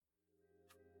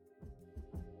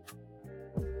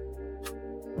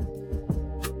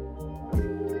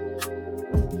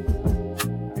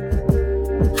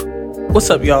What's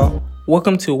up, y'all?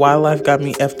 Welcome to Why Life Got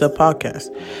Me Effed Up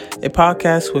podcast, a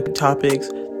podcast with topics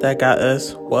that got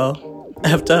us, well,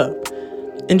 effed up.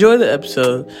 Enjoy the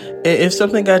episode, and if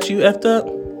something got you effed up,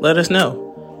 let us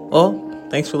know. Well,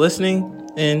 thanks for listening,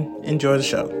 and enjoy the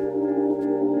show.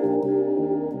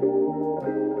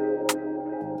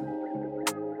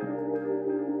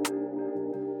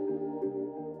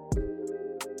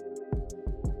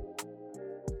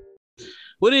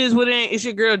 What it ain't? It's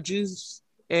your girl Juice,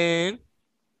 and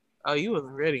oh, you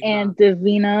wasn't ready. And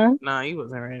Davina. Nah, you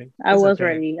wasn't ready. I was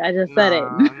ready. I just said it.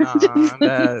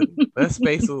 That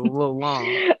space was a little long.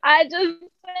 I just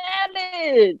said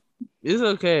it. It's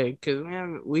okay, because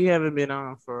we haven't been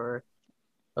on for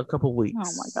a couple weeks.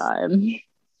 Oh my god.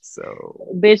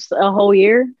 So bitch, a whole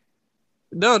year?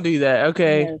 Don't do that,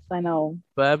 okay? Yes, I know.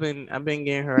 But I've been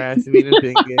getting harassed. Davina's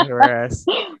been getting harassed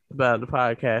about the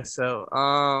podcast.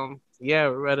 So yeah,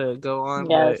 we're ready to go on.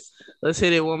 Yes. But let's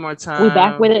hit it one more time. We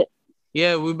back with it.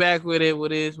 Yeah, we're back with it.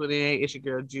 What it ain't? It's your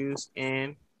girl Juice,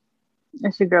 and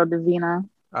it's your girl Davina.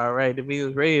 All right,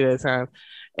 Davina's ready that time.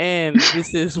 And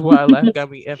this is Why Life Got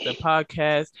Me Effed Up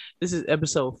podcast. This is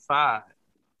episode 5.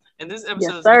 And this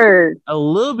episode is a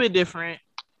little bit different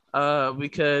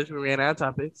because we ran out of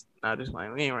topics. No, just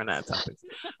playing. We ain't run out of topics.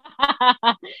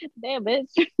 Damn, bitch.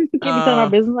 Can't be telling our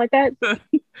business like that.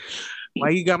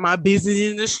 Why you got my business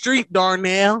in the street,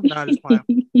 Darnell? No, just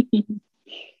playing.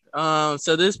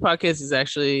 So this podcast is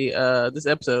actually, this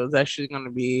episode is actually going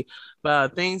to be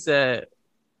about things that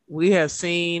we have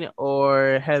seen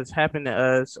or has happened to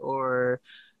us, or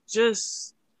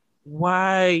just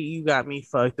why you got me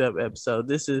fucked up episode.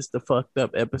 This is the fucked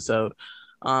up episode.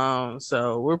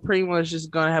 So we're pretty much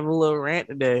just gonna have a little rant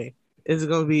today. It's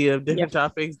gonna be of different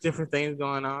topics, different things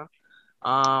going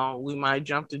on. We might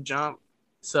jump.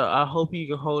 So I hope you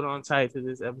can hold on tight to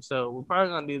this episode. We're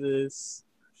probably gonna do this.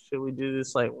 Should we do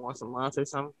this like once a month or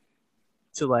something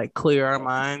to like clear our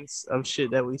minds of shit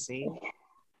that we seen?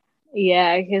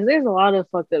 Yeah, because there's a lot of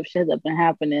fucked up shit that's been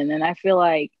happening, and I feel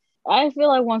like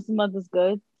once a month is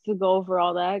good to go over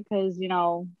all that, because you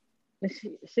know,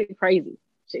 shit crazy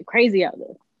out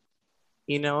there.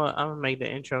 You know what? I'm gonna make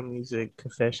the intro music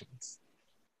Confessions.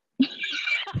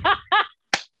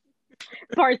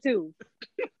 Part 2.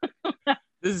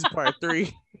 This is part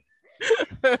 3.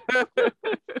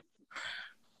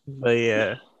 But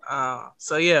yeah.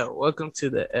 So yeah, welcome to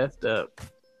the effed up,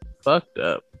 fucked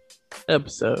up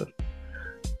episode.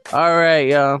 All right,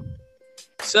 y'all.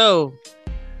 So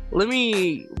let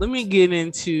me get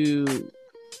into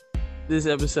this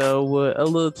episode with a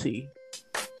little tea.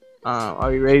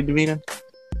 Are you ready, Davina?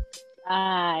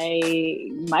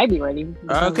 I might be ready.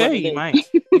 Okay, you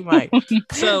might.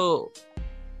 So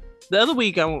the other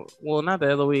week, not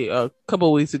the other week, a couple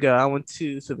of weeks ago, I went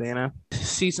to Savannah to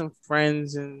see some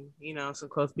friends and, you know, some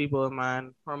close people of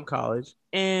mine from college.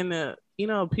 And, you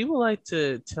know, people like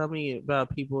to tell me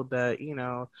about people that, you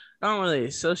know, I don't really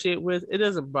associate with. It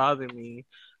doesn't bother me,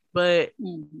 but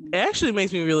it actually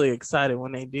makes me really excited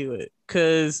when they do it.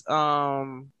 Because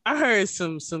I heard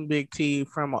some big tea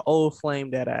from an old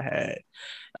flame that I had.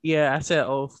 Yeah, I said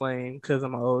old flame because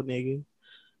I'm an old nigga.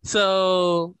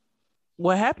 So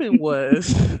what happened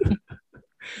was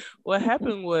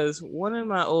one of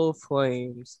my old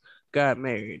flames got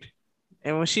married.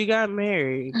 And when she got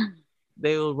married,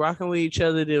 they were rocking with each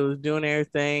other. They was doing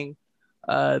everything.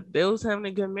 They was having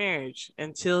a good marriage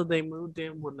until they moved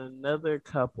in with another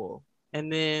couple.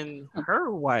 And then her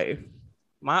wife,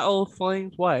 my old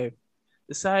flame's wife,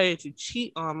 decided to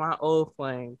cheat on my old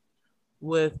flame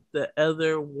with the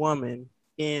other woman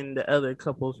in the other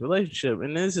couple's relationship.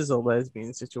 And this is a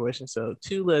lesbian situation. So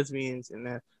 2 lesbians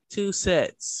and 2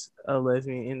 sets of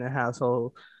lesbian in the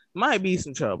household might be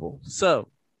some trouble. So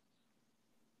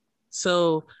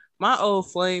my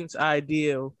old flame's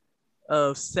ideal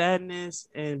of sadness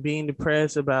and being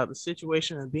depressed about the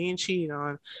situation of being cheated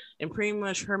on and pretty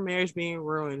much her marriage being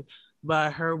ruined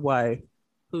by her wife,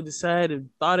 who decided to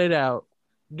thought it out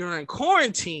during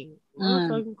quarantine.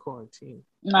 Motherfucking quarantine.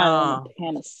 Not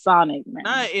in a Panasonic, man.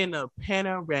 Not in a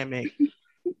panoramic.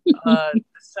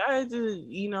 Decided to,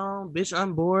 you know, bitch,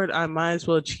 I'm bored. I might as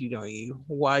well cheat on you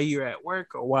while you're at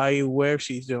work or while you're where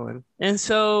she's doing. And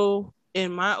so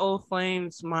in my old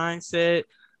flame's mindset,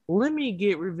 let me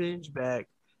get revenge back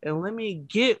and let me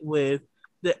get with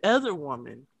the other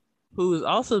woman who has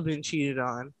also been cheated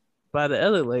on by the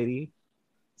other lady.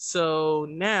 So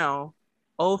now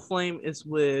old flame is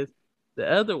with the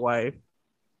other wife,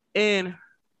 and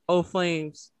old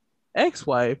flame's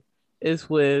ex-wife is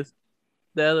with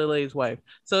the other lady's wife.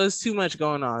 So it's too much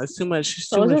going on. It's too much.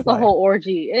 So it's just a whole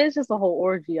orgy. It's just a whole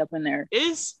orgy up in there.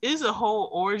 It's a whole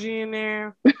orgy in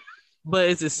there. but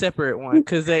it's a separate one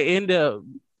because they end up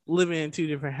living in two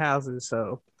different houses.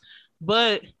 So,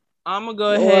 but I'm gonna go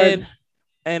Lord. ahead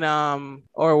and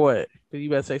or what? Because you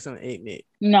better say something, ain't it?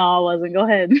 No, I wasn't. Go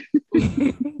ahead.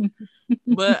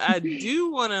 But I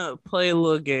do want to play a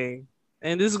little game,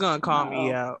 and this is gonna call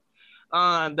me out.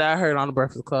 That I heard on the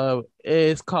Breakfast Club.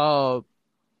 It's called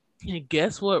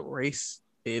Guess What Race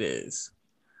It Is.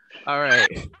 All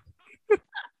right.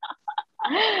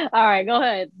 All right, go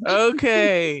ahead.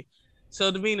 Okay.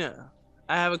 So Davina,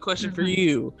 I have a question for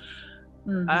you.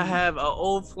 I have an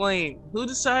old flame who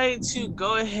decided to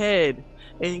go ahead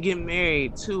and get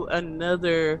married to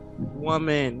another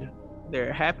woman.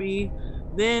 They're happy.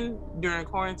 Then during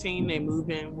quarantine, they move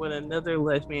in with another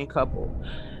lesbian couple.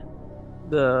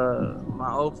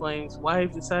 My old flame's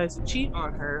wife decides to cheat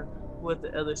on her with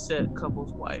the other set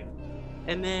couple's wife.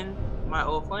 And then my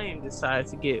old flame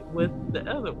decides to get with the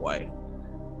other wife.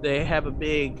 They have a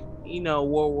big, World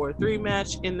War III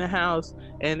match in the house,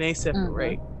 and they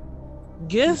separate.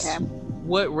 Guess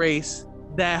what race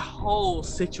that whole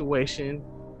situation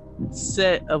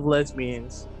set of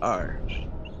lesbians are.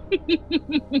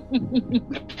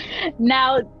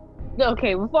 Now,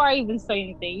 okay, before I even say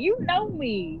anything, you know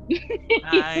me.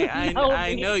 I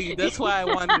know you. That's why I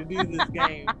wanted to do this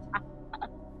game.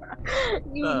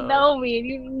 You know me, and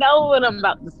you know what I'm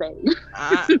about to say.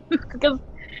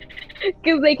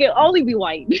 Because they can only be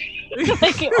white.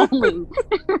 They can only.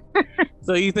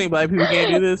 So you think black people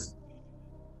can't do this?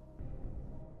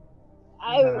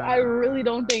 I really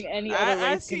don't think any other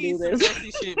race can do this. I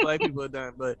see shit black people have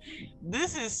done, but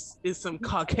this is some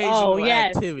Caucasian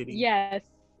activity. Yes,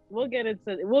 we'll get into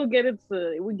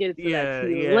that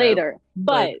too later.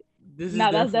 But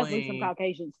that's definitely some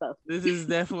Caucasian stuff. This is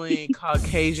definitely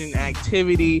Caucasian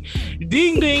activity.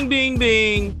 Ding, ding, ding,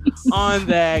 ding on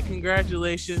that.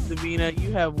 Congratulations, Davina.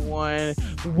 You have won.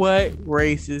 What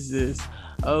race is this?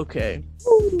 Okay.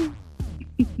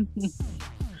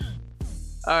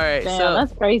 All right. Damn, so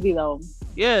that's crazy though.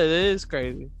 Yeah, it is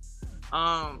crazy.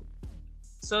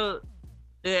 So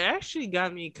it actually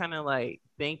got me kind of like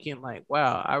thinking like,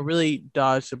 wow, I really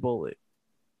dodged a bullet.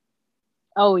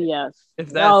 Oh yes.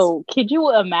 Could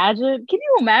you imagine? Can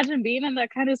you imagine being in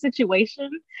that kind of situation?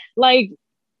 Like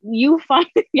you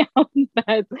finding out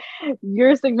that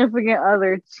your significant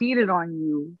other cheated on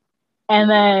you, and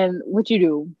then what you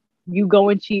do? You go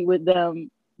and cheat with them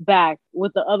back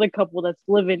with the other couple that's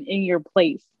living in your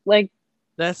place. Like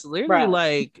that's literally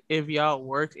like if y'all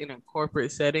worked in a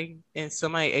corporate setting and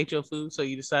somebody ate your food, so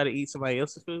you decided to eat somebody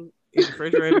else's food in the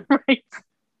refrigerator.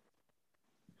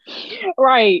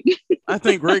 Right. I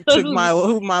think Rick took my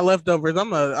leftovers. I'm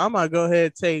gonna go ahead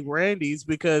and take Randy's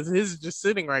because his is just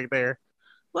sitting right there.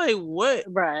 Like what?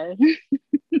 Right.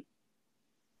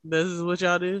 This is what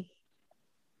y'all do.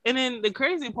 And then the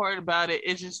crazy part about it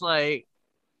is just like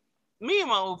me and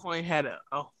my old friend had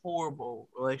a horrible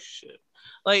relationship.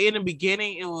 Like in the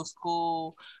beginning, it was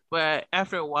cool, but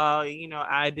after a while,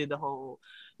 I did the whole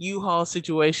U-Haul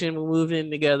situation. We moved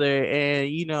in together,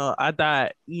 and I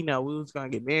thought, we was gonna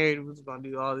get married, we was gonna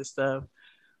do all this stuff.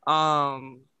 I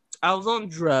was on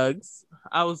drugs.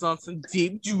 I was on some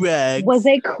deep drugs. Was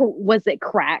it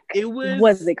crack?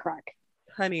 Was it crack?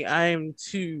 Honey, I am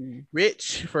too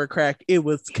rich for crack. It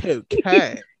was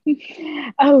cocaine.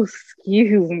 Oh,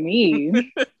 excuse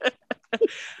me.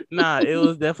 Nah, it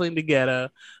was definitely the ghetto.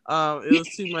 It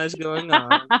was too much going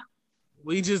on.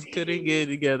 We just couldn't get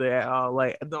together at all.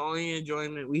 Like the only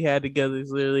enjoyment we had together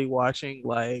is literally watching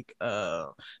like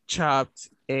Chopped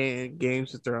and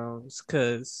Games of Thrones,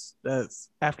 because that's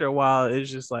after a while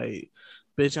it's just like,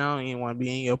 bitch, I don't even want to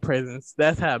be in your presence.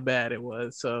 That's how bad it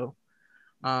was. So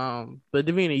but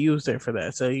Davina, you was there for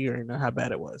that, so you already know how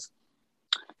bad it was.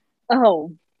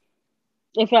 Oh,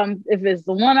 if it's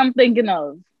the one I'm thinking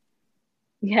of,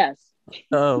 yes.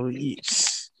 Oh,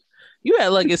 yes. You had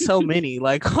like it's so many.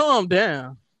 Like, calm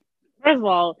down. First of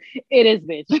all, it is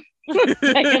bitch.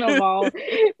 Second of all,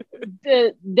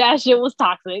 that shit was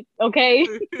toxic. Okay,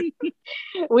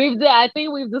 I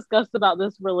think we've discussed about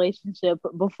this relationship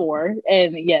before,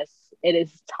 and yes, it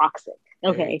is toxic.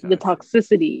 Okay, the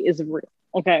toxicity is real.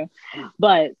 Okay,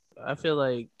 but I feel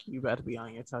like you about to be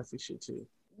on your toxic shit too.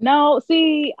 No,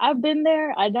 see, I've been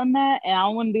there, I've done that, and I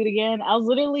don't want to do it again. I was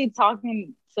literally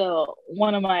talking to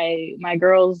one of my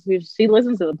girls who she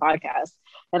listens to the podcast,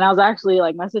 and I was actually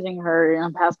like messaging her in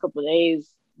the past couple of days.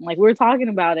 Like we were talking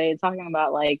about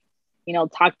like,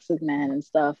 toxic men and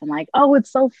stuff, and like, oh,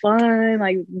 it's so fun,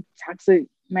 like toxic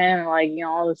men, and like,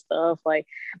 all this stuff. Like,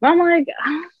 but I'm like,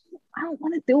 I don't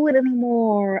want to do it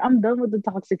anymore. I'm done with the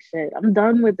toxic shit. I'm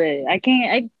done with it. I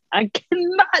cannot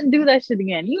do that shit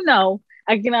again.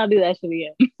 I cannot do that shit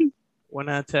again. when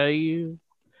I tell you,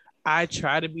 I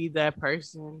try to be that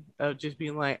person of just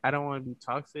being like, I don't want to be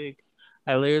toxic.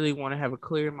 I literally want to have a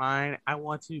clear mind. I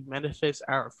want to manifest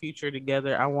our future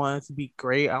together. I want us to be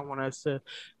great. I want us to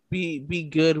be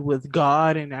good with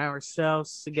God and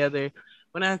ourselves together.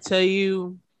 When I tell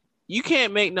you, you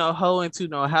can't make no hoe into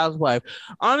no housewife.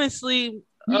 Honestly,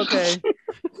 okay.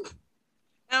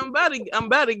 I'm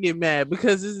about to get mad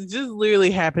because this just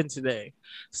literally happened today.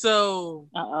 So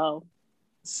Uh-oh.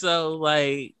 so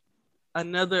like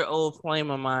another old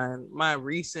flame of mine, my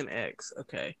recent ex.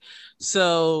 Okay,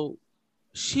 so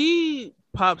she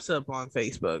pops up on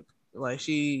Facebook. Like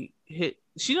she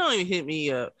don't even hit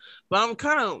me up, but I'm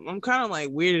kind of like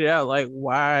weirded out. Like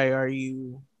why are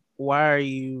you like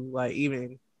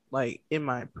even like in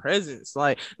my presence?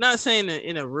 Like not saying it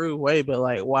in a rude way, but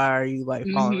like why are you like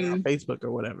following me on Mm-hmm. Facebook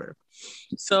or whatever?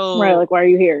 Right, So like, why are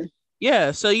you here?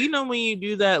 yeah, so you know when you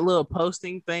do that little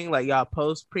posting thing, like y'all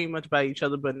post pretty much about each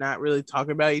other, but not really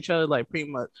talking about each other, like pretty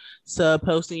much sub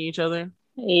posting each other.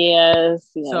 Yes,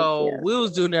 yes, So yes. we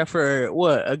was doing that for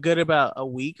what a good about a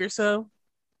week or so,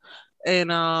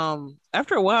 and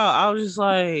after a while, I was just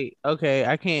like, okay,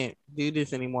 I can't do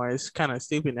this anymore. It's kind of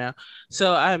stupid now.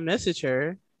 So I messaged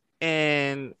her,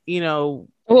 and we Oh,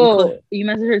 you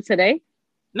messaged her today?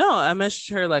 no, I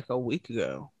messaged her like a week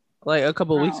ago, like a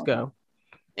couple of weeks Oh, okay. ago.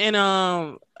 And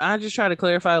I just try to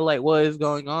clarify like what is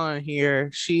going on here.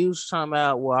 She was talking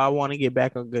about, well, I want to get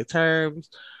back on good terms.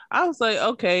 I was like,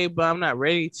 okay, but I'm not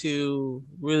ready to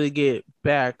really get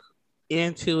back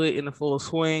into it in the full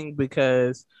swing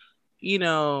because you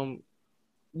know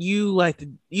you like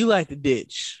to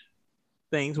ditch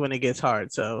things when it gets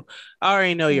hard. So I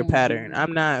already know your pattern. Mm-hmm.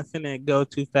 I'm not finna go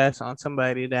too fast on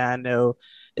somebody that I know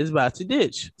is about to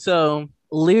ditch. So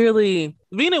literally,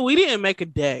 Vina, we didn't make a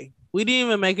day. We didn't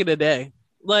even make it a day.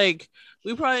 Like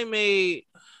we probably made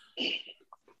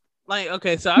like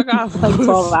okay, so I got Like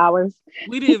 12 hours.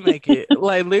 we didn't make it.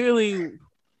 Like literally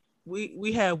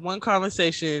we had one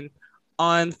conversation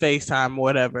on FaceTime,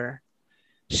 whatever.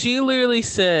 She literally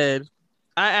said,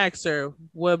 I asked her,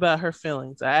 what about her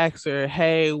feelings? I asked her,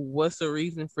 hey, what's the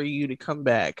reason for you to come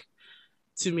back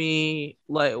to me?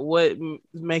 Like, what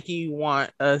making you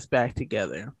want us back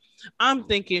together? I'm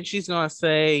thinking she's going to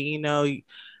say,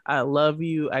 I love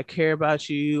you. I care about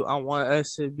you. I want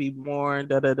us to be more,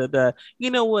 da da da da.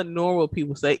 You know what normal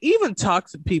people say? Even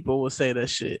toxic people will say that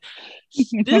shit.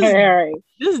 This Right.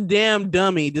 this damn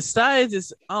dummy decides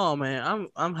this. Oh man,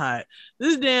 I'm hot.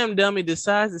 This damn dummy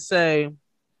decides to say,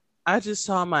 I just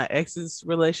saw my ex's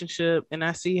relationship and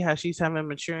I see how she's having a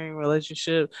maturing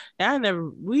relationship. And I never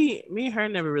me and her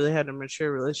never really had a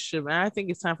mature relationship. And I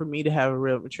think it's time for me to have a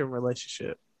real mature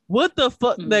relationship. What the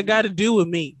fuck that got to do with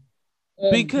me?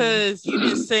 Mm-hmm. Because you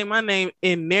didn't say my name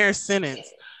in their sentence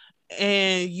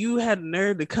and you had a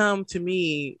nerve to come to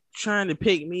me trying to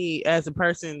pick me as a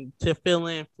person to fill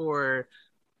in for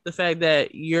the fact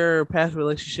that your past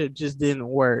relationship just didn't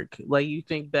work. Like you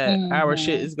think that our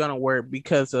shit Mm-hmm. is gonna work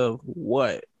because of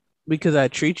what? Because I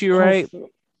treat you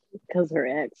Because right? her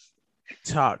ex.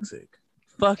 Toxic.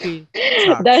 Fucking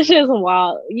That's toxic. just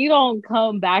wild. You don't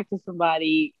come back to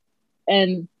somebody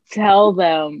and tell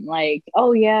them like,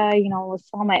 oh yeah, I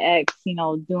saw my ex,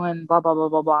 doing blah blah blah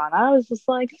blah blah. And I was just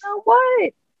like, you know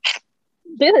what?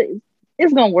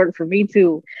 It's gonna work for me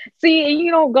too. See, and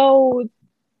you don't go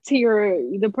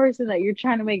to the person that you're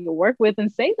trying to make it work with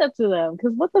and say that to them.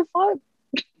 Cause what the fuck?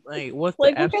 Like what's the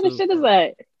Like what kind of absolute shit is point?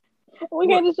 that? What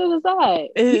What kind of shit is that?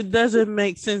 it doesn't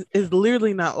make sense. It's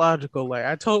literally not logical. Like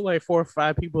I told like 4 or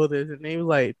 5 people this, and they were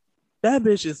like, "That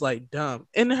bitch is like dumb."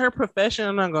 In her profession,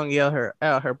 I'm not gonna yell her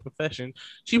out. Her profession,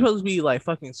 she's supposed to be like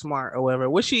fucking smart or whatever.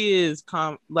 What she is,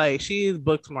 like she is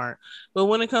book smart. But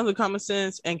when it comes to common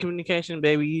sense and communication,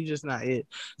 baby, you just not it.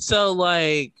 So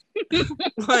like,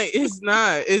 like it's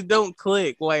not. It don't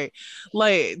click. Like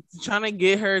trying to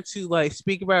get her to like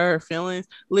speak about her feelings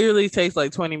literally takes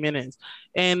like 20 minutes,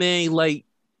 and then like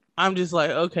I'm just like,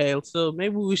 okay, so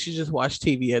maybe we should just watch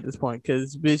TV at this point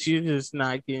because, bitch, you're just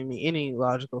not giving me any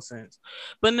logical sense.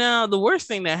 But now, the worst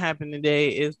thing that happened today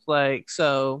is like,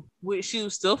 so she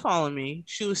was still following me.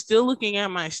 She was still looking at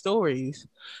my stories.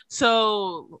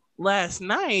 So last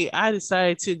night, I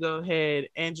decided to go ahead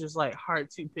and just like heart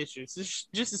 2 pictures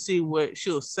just to see what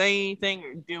she'll say anything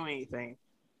or do anything.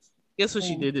 Guess what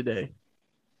she Mm. did today?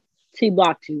 She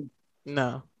blocked you.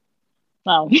 No.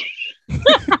 Oh.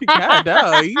 God,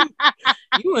 no.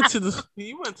 You went to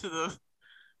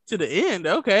the end.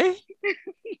 Okay.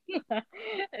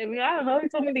 I mean, I don't know. You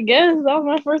told me to guess. That was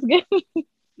my first guess.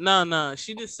 No.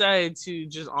 She decided to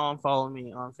just unfollow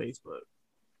me on Facebook.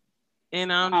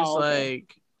 And I'm just Oh, okay.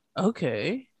 like,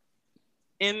 okay.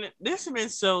 and there's been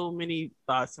so many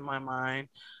thoughts in my mind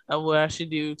of what I should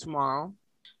do tomorrow.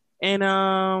 And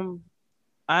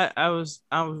I was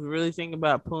really thinking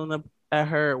about pulling up at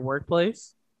her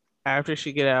workplace after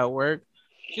she get out of work,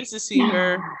 just to see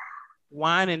her,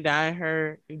 wine and dine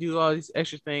her, and do all these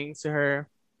extra things to her,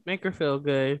 make her feel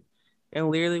good, and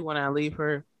literally when I leave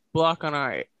her, block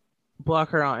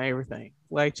her on everything,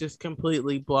 like just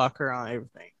completely block her on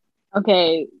everything.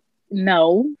 Okay,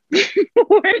 no,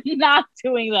 we're not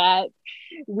doing that.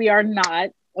 We are not.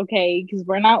 Okay, because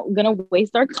we're not gonna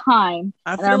waste our time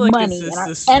I and our feel like it's money and just our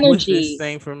the swiftest energy.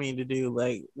 thing for me to do.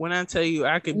 Like when I tell you,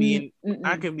 I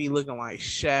Mm-mm. could be looking like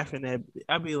Shaft and that.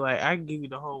 I'd be like, I can give you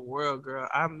the whole world, girl.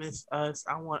 I miss us.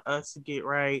 I want us to get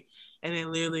right. And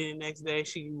then literally the next day,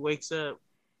 she wakes up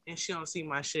and she don't see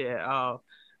my shit at all.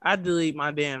 I delete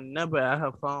my damn number at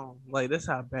her phone. Like that's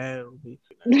how bad it would be.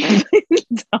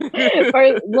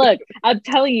 Look, I'm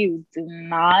telling you, do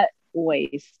not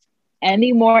waste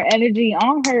any more energy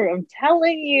on her. I'm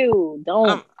telling you, I'm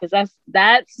don't, because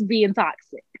that's being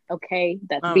toxic. Okay,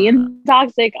 that's I'm being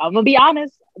toxic. I'm gonna be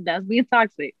honest. That's being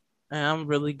toxic, and I'm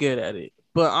really good at it.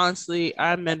 But honestly,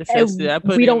 I manifested. and I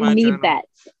put we it in don't my need journal. that.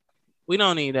 We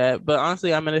don't need that. But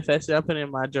honestly, I manifested. I put it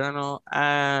in my journal.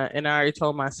 And I already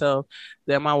told myself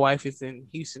that my wife is in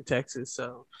Houston, Texas.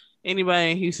 So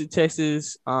anybody in Houston,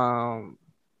 Texas,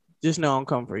 just know I'm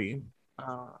coming for you.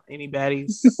 Any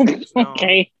baddies, just know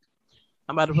Okay,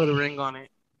 I'm about to put a ring on it.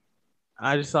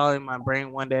 I just saw it in my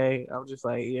brain one day. I was just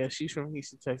like, yeah, she's from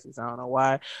Houston, Texas. I don't know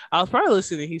why. I was probably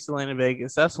listening to Houston, Atlanta,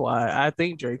 Vegas. That's why I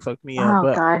think Drake fucked me up. oh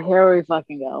But god, here we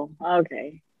fucking go.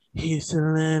 Okay. Houston,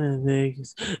 Atlanta,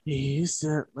 Vegas,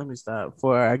 Houston. Let me stop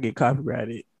before I get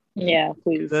copyrighted. Yeah, Cause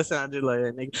please. that sounded like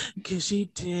a nigga. Cause she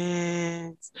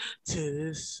dance to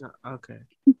this song. Okay.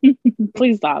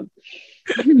 Please stop.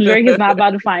 Drake is not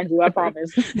about to find you, I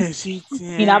promise. And she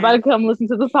He's not about dance to come listen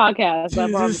to the podcast, I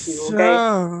to promise this you, okay?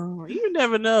 song. You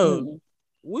never know. Mm.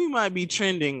 We might be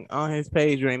trending on his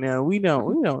page right now. We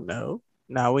don't know.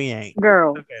 No, we ain't.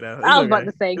 Girl. Okay though. It's I was about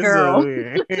okay. to say, It's girl.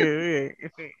 okay.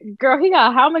 Girl, he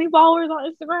got how many followers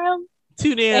on Instagram?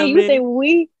 Too And damn you think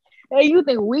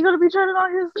many. we gonna be turning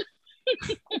on his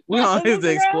We on on his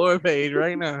Instagram? explore page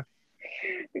right now.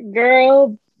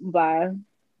 Girl, bye.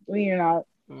 We are not.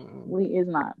 Mm. We is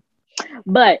not.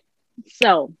 But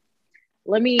so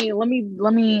let me get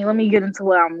into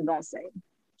what I'm gonna say.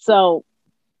 So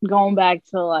going back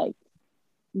to like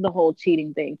the whole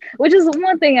cheating thing, which is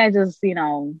one thing I just, I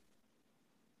don't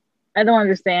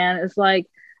understand. It's like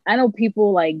I know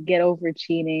people like get over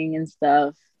cheating and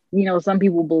stuff. Some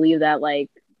people believe that like,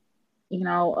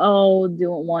 oh,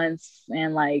 do it once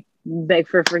and like beg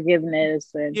for forgiveness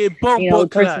and Yeah, bumbo the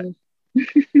clock. person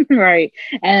right.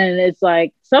 And it's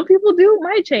like some people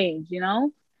might change,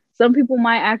 some people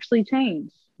might actually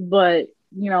change. But,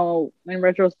 in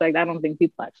retrospect, I don't think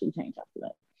people actually change after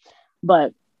that.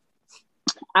 But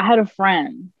I had a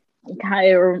friend,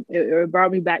 it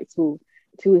brought me back to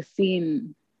a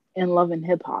scene in Love and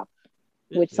Hip Hop,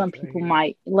 This which some bitch right people here.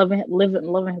 might live in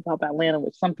Love and Hip Hop Atlanta,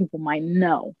 which some people might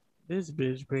know. This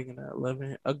bitch bringing up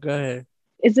 11. Oh, go ahead.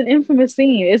 It's an infamous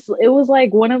scene. It was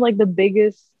like one of like the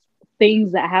biggest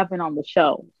things that happened on the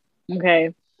show. Okay.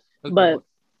 Okay. But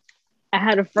I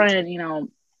had a friend,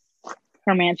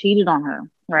 her man cheated on her,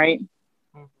 right?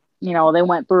 They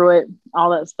went through it,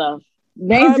 all that stuff.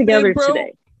 They ain't I've been together broke.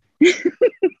 today.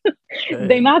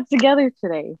 They're not together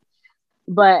today.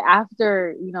 But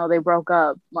after, they broke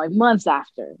up, like months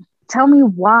after. Tell me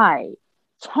why.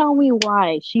 Tell me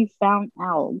why she found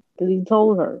out because he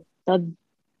told her that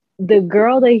the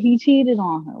girl that he cheated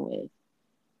on her with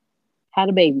had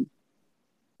a baby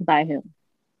by him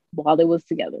while they was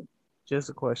together. Just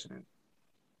a question.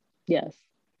 Yes.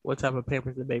 What type of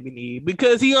pampers the baby need?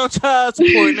 Because he on child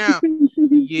support now.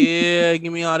 Yeah,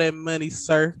 give me all that money,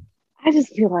 sir. I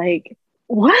just feel like,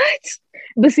 what?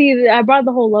 But see, I brought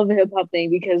the whole Love and Hip Hop thing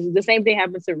because the same thing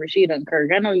happened to Rashida and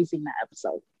Kirk. I know you've seen that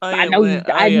episode. Oh I yeah, know, oh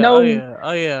I yeah, oh know. yeah,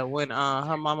 oh yeah. When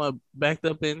her mama backed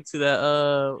up into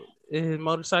that in his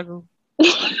motorcycle. No,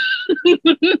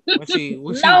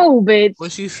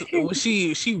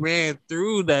 bitch. She ran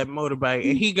through that motorbike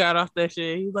and he got off that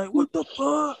shit. He's like, what the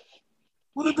fuck?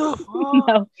 What the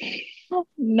fuck?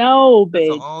 No, That's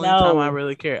the bitch. only time I No.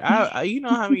 really care. I you know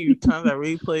how many times I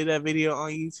replayed that video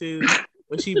on YouTube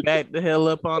when she backed the hell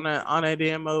up on that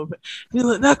damn moped. He's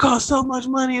like, that cost so much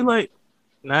money. Like,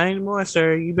 not anymore,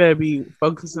 sir. You better be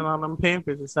focusing on them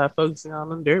Pampers and stop focusing on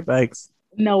them dirt bikes.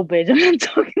 No, bitch. I'm not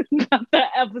talking about that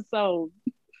episode.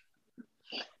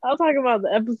 I'm talking about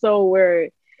the episode where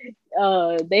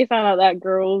they found out that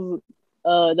girl's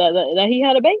that he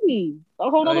had a baby, a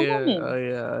whole Oh other yeah, oh woman.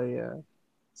 yeah, oh yeah.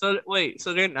 So wait,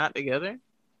 so they're not together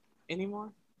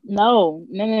anymore? No,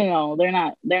 no, no, no. They're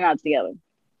not. They're not together.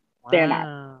 They're not.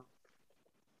 Wow.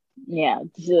 Yeah.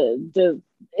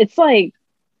 It's like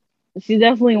she's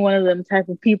definitely one of them type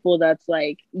of people that's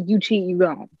like, you cheat, you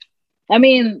gone. I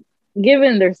mean,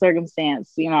 given their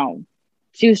circumstance,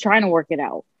 she was trying to work it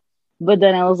out, but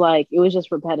then it was like it was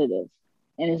just repetitive,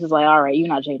 and it's just like, all right, you're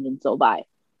not changing, so bye.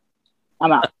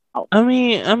 I'm out. I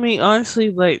mean,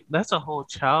 honestly, like that's a whole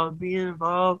child being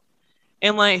involved,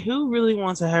 and like, who really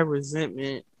wants to have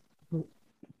resentment?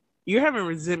 You're having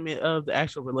resentment of the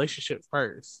actual relationship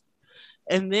first,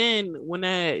 and then when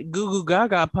that Goo Goo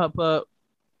Gaga pop up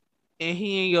and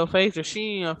he in your face or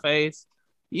she in your face,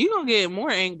 you gonna get more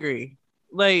angry.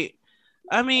 Like,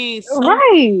 I mean,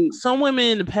 Right. some women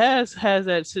in the past has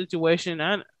that situation.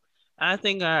 I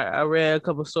think I read a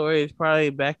couple stories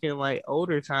probably back in like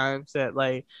older times that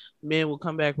like men will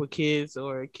come back with kids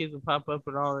or kids will pop up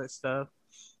and all that stuff.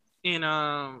 And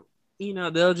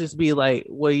they'll just be like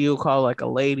what you'll call like a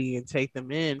lady and take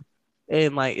them in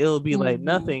and like it'll be like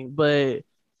nothing. But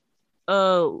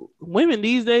women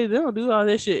these days they don't do all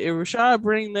that shit. If Rashad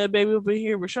bring that baby up in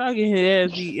here, Rashad get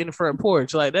his ass beat in the front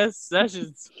porch. Like that's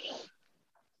just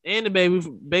and the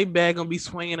baby bag gonna be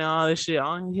swinging and all this shit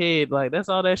on his head. Like that's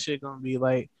all that shit gonna be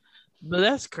like. But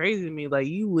that's crazy to me. Like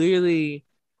you literally,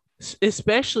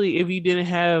 especially if you didn't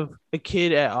have a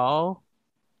kid at all.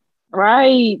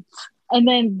 Right. And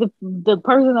then the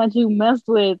person that you messed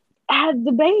with had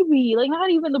the baby. Like not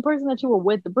even the person that you were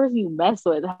with, the person you messed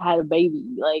with had a baby.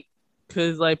 Like,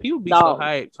 Cause like people be so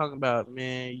hyped talking about,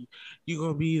 man, you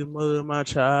gonna be the mother of my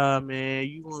child,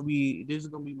 man. This is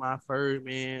gonna be my first,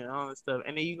 man, all that stuff.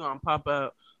 And then you gonna pop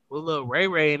up with little Ray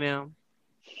Ray and them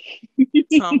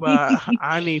talking about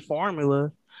I need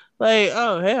formula. Like,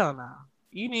 oh hell no.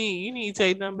 You need to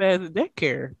take them back to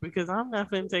daycare because I'm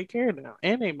not finna take care of them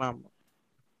and they mama.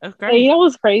 That's crazy. And you know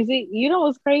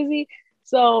what's crazy?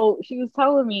 So she was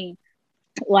telling me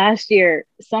last year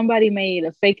somebody made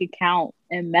a fake account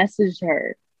and messaged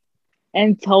her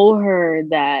and told her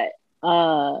that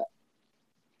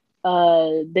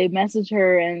they messaged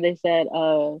her and they said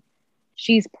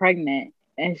she's pregnant,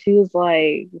 and she was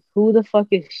like, who the fuck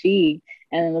is she?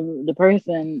 And the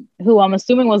person who I'm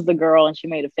assuming was the girl, and she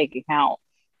made a fake account,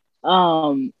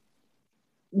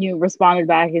 responded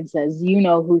back and says, you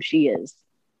know who she is.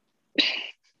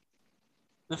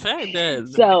 The fact that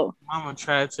the mama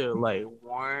tried to like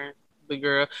warn the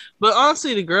girl, but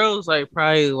honestly, the girl was like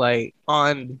probably like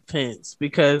on the fence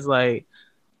because like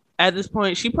at this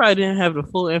point she probably didn't have the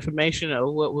full information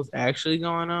of what was actually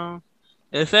going on.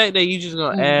 And the fact that you just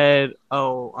gonna add,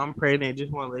 "Oh, I'm pregnant,"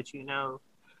 just want to let you know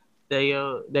that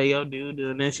your dude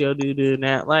doing this, your dude doing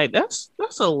that. Like that's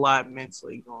a lot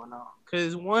mentally going on.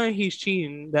 Because one, he's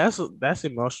cheating. That's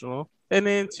emotional. And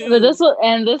then two, but this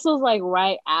was like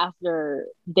right after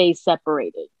they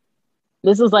separated.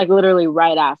 This was like literally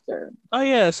right after. Oh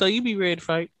yeah, so you be ready to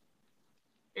fight?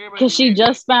 Because she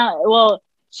just found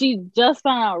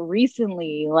out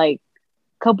recently, like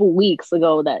a couple weeks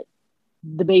ago, that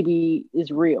the baby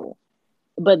is real.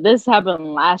 But this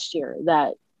happened last year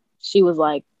that she was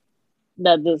like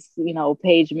that this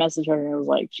page messaged her and it was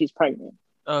like she's pregnant.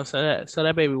 Oh, so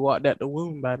that baby walked out the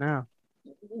womb by now.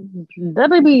 That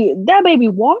baby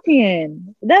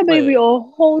walking. That baby a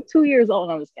whole 2 years old.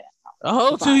 No, I'm just kidding. A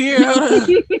whole 2 years old.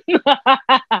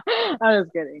 I'm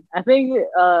just kidding. I think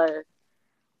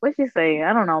what'd she say?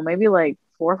 I don't know, maybe like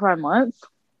 4 or 5 months.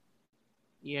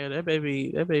 Yeah, that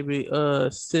baby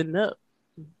sitting up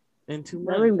in 2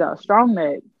 months. That baby got a strong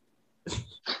neck.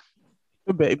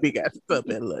 The baby got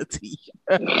stability.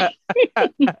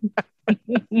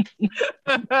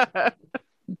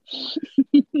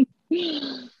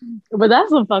 But that's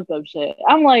some fucked up shit.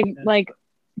 I'm like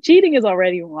cheating is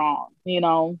already wrong,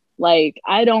 like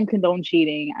I don't condone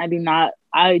cheating. I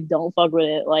don't fuck with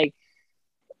it. Like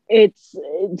it's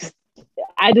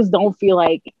I just don't feel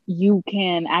like you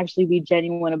can actually be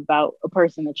genuine about a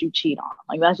person that you cheat on.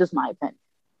 Like that's just my opinion.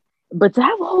 But to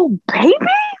have a whole baby,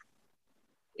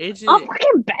 a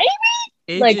freaking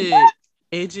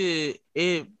baby,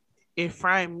 it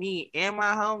fried me and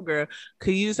my homegirl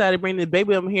because you decided to bring the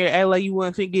baby up here, act like you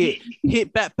want to get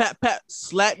hit, pat,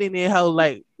 slapped in there, how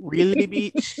like really,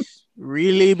 bitch,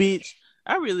 really, bitch.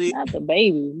 I really not the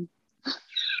baby.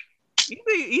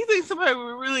 You think somebody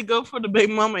would really go for the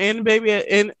baby mama and the baby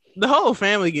and the whole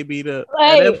family get beat up?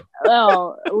 Hey,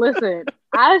 well, listen,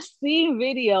 I've seen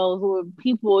videos with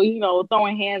people,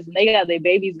 throwing hands and they got their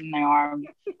babies in their arms.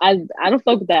 I don't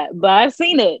fuck with that, but I've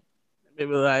seen it. They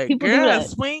be like, people girl,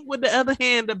 swing with the other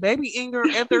hand, the baby in her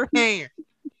other hand.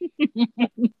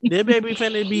 Their baby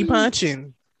finna be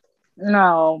punching.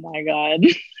 Oh my god.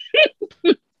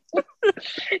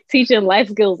 Teaching life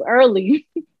skills early.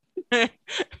 That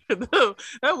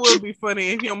would be funny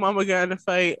if your mama got in a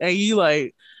fight and you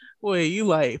like, wait, you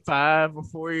like 5 or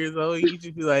 4 years old. You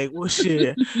just be like, well,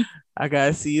 shit, I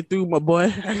gotta see you through, my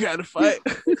boy. I gotta fight.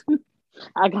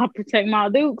 I gotta protect my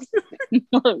dukes.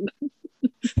 Look.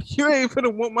 You ain't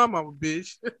finna want my mama,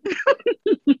 bitch.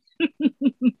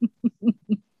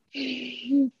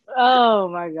 Oh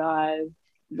my god.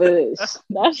 But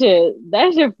that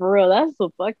shit for real, that's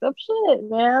some fucked up shit,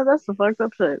 man. That's some fucked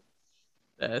up shit.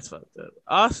 That's fucked up.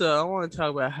 Also, I want to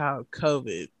talk about how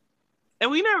COVID,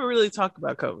 and we never really talked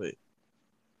about COVID.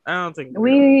 I don't think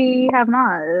We have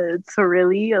not to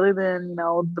really, other than,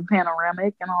 the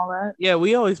panoramic and all that. Yeah,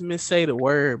 we always missay the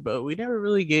word, but we never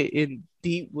really get in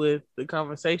deep with the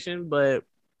conversation. But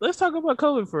let's talk about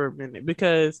COVID for a minute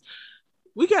because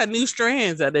we got new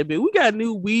strands out there, but we got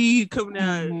new weed coming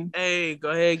out. Mm-hmm. Hey, go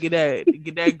ahead, get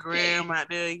that gram out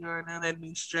there. You know, that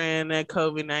new strand, that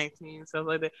COVID-19 stuff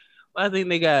like that. I think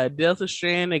they got a Delta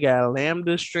strand, they got a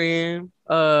Lambda strand.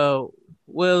 Well,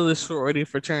 the sorority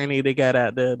fraternity they got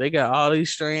out there. They got all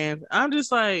these strands. I'm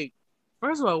just like,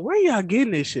 first of all, where y'all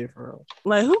getting this shit from?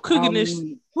 Like, who cooking this?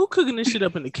 Who cooking this shit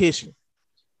up in the kitchen?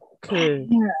 Cause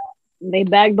they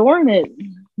backdooring it.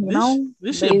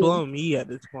 This shit blowing me at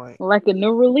this point. Like a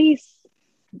new release,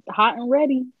 hot and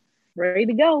ready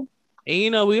to go.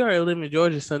 And we already live in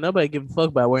Georgia, so nobody give a fuck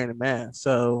about wearing a mask.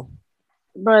 So,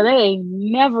 bro, they ain't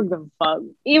never give a fuck.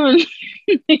 Even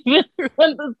when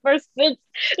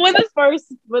this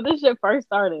shit first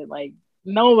started, like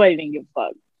nobody didn't give a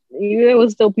fuck. There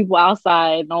was still people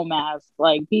outside, no mask.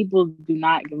 Like people do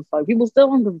not give a fuck. People still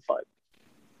don't give a fuck.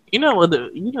 You know what?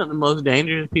 The most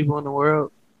dangerous people in the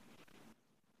world.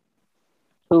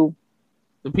 Who?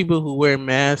 The people who wear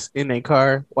masks in their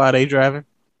car while they driving.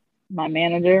 My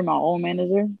old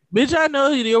manager. Bitch, I know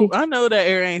that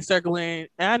air ain't circulating.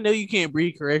 And I know you can't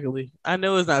breathe correctly. I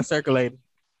know it's not circulating.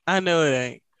 I know it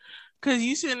ain't. Cause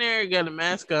you sitting there and got a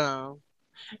mask on.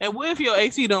 And what if your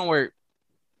AC don't work?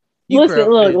 Listen,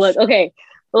 look, okay.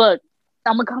 Look,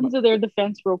 I'm gonna come to their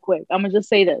defense real quick. I'm gonna just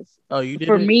say this. Oh, you did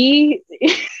for it? Me.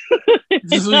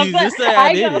 Just say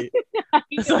I did it.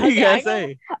 That's all you gotta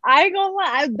say. I ain't gonna lie,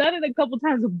 I've done it a couple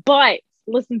times, but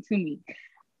listen to me.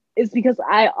 It's because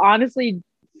I honestly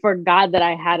forgot that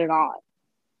I had it on.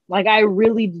 Like I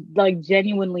really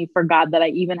genuinely forgot that I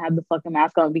even had the fucking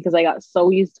mask on because I got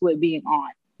so used to it being on.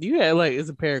 You had it's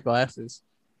a pair of glasses.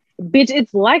 Bitch,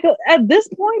 it's at this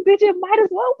point, bitch, it might as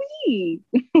well be.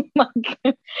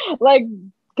 like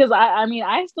because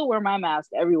I still wear my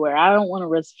mask everywhere. I don't want to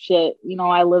risk shit.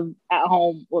 I live at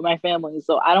home with my family,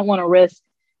 so I don't want to risk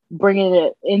bringing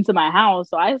it into my house.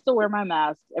 So I still wear my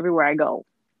mask everywhere I go.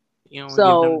 You don't want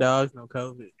to give them dogs no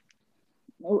COVID.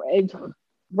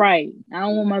 Right. I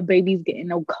don't want my babies getting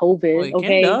no COVID. Wait,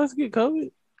 okay. Can dogs get COVID?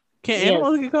 Can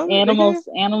animals get COVID?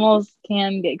 Animals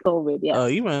can get COVID, yeah. Oh,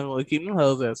 you might as well keep them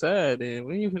hoes outside then.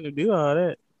 When you gonna do all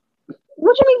that?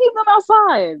 What you mean keep them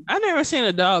outside? I never seen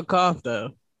a dog cough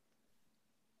though.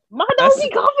 My dog be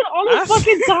coughing all the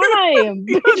fucking time.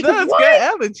 Your dog's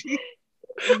got allergies.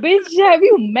 Bitch, have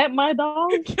you met my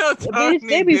dog? Bitch,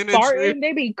 they be farting,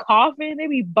 they be coughing, they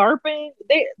be burping.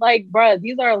 They bruh,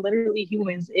 these are literally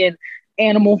humans in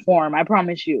animal form. I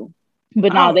promise you.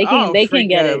 But no, they can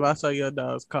get it. If I saw your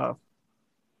dog's cough,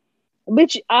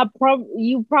 bitch,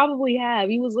 you probably have.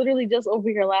 He was literally just over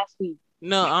here last week.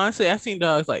 No, honestly, I've seen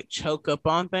dogs choke up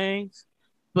on things,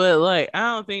 but I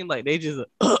don't think they just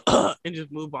and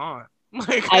just move on.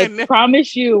 I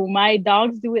promise you, my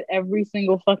dogs do it every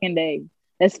single fucking day.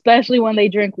 Especially when they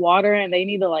drink water and they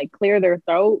need to clear their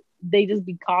throat, they just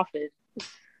be coughing.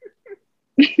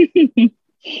 As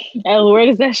weird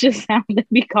as that shit sound, they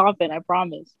be coughing, I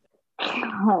promise. I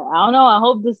don't know. I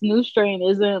hope this new strain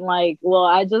isn't I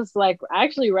just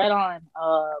actually read on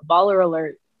Baller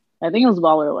Alert. I think it was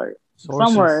Baller Alert.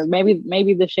 Sources. Somewhere.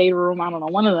 Maybe the Shade Room. I don't know.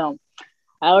 One of them.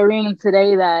 I was reading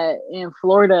today that in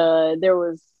Florida there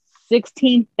was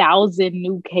 16,000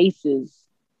 new cases.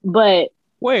 But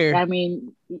where? I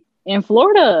mean, in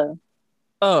Florida.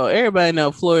 Oh, everybody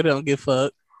know Florida don't give a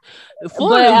fuck.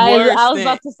 But I was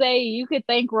about to say you could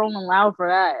thank Rolling Loud for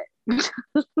that.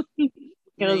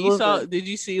 Did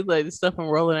you see the stuff from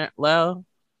Rolling Loud?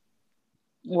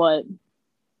 What?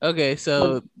 Okay,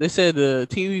 so they said the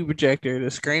TV projector,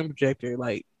 the screen projector,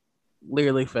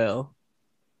 literally fell.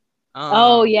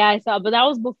 Oh yeah, I saw, but that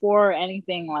was before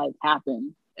anything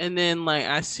happened. And then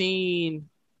I seen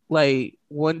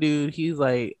one dude, he's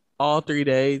all 3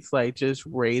 days just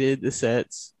rated the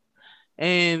sets,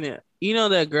 and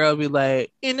that girl be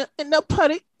in the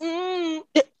putty. You're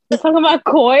talking about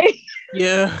Koi?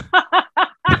 Yeah.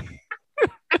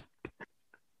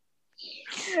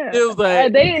 It was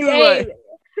like he was like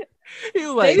he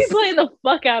was they like be playing the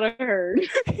fuck out of her.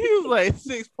 he was like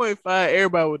 6.5.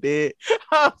 Everybody was dead.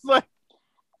 I was like,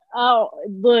 Oh,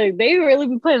 look, they really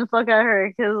be playing the fuck out of her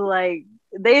because, like,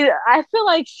 I feel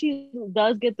like she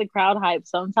does get the crowd hype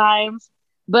sometimes,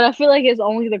 but I feel like it's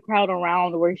only the crowd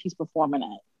around where she's performing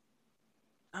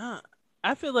at.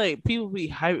 I feel like people be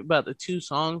hyped about the two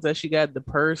songs that she got, the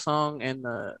Purr song and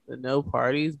the No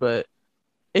Parties, but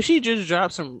if she just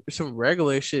dropped some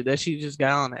regular shit that she just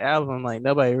got on the album, like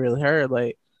nobody really heard,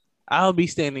 like I'll be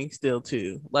standing still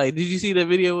too. Like, did you see the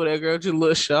video where that girl just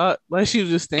looked shocked? Like she was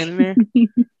just standing there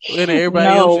and everybody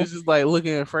else No, is just like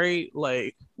looking afraid.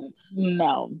 Like,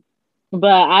 no,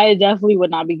 but I definitely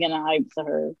would not be getting hyped to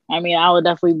her. I mean, I would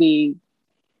definitely be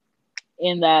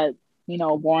in that,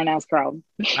 boring ass crowd.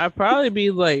 I'd probably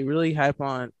be like really hype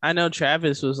on. I know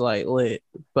Travis was like lit,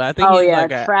 but I think Oh he's yeah,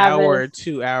 like an hour or Travis.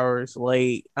 2 hours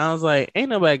late. I was like, ain't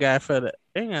nobody got for the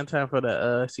ain't got time for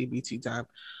the CBT time.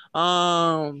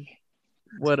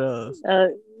 What else? Uh,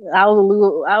 I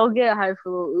would get hyped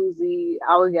for Lil Uzi.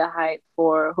 I would get hyped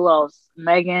for who else?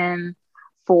 Megan.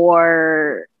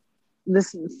 For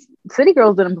this, City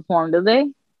Girls didn't perform, did they?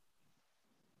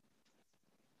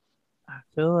 I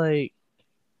feel like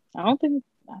I don't think.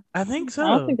 I think I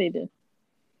don't so. think they did.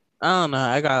 I don't know.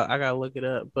 I gotta look it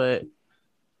up. But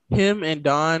him and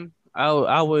Don,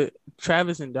 I would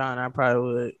Travis and Don, I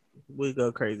probably would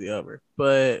go crazy over.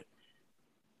 But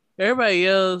everybody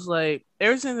else, like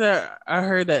ever since I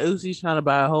heard that Uzi's trying to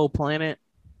buy a whole planet,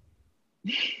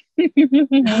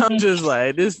 I'm just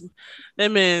like this. That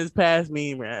man's past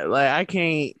me, man. Like I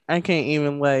can't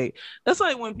even like. That's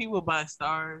like when people buy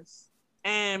stars,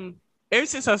 and ever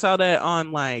since I saw that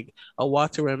on like A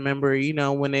Walk to Remember,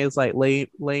 when they was like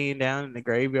laying down in the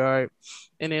graveyard,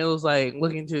 and it was like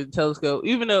looking to the telescope.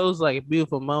 Even though it was like a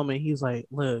beautiful moment, he's like,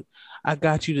 "Look, I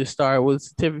got you the star with a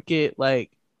certificate.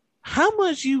 Like, how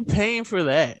much you paying for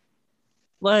that?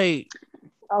 Like."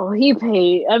 Oh, he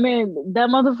paid. I mean, that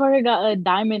motherfucker got a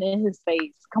diamond in his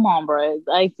face. Come on, bro.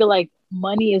 I feel like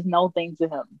money is no thing to him.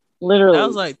 That was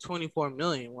Literally. like 24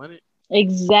 million, wasn't it?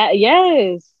 Exact.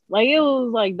 Yes. Like it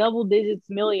was like double digits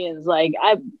millions. Like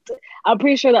I'm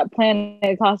pretty sure that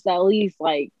planet cost at least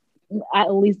 100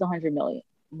 million.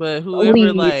 But At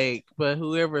least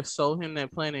whoever sold him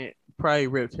that planet probably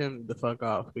ripped him the fuck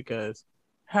off because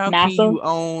how can NASA. you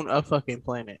own a fucking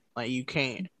planet? Like you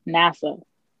can't. NASA.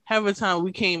 Half the time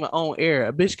we can't even own air.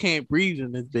 A bitch can't breathe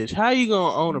in this bitch. How you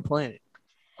gonna own a planet?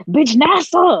 Bitch,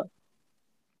 NASA.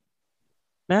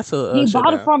 NASA He shut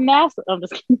bought it down. from NASA. I'm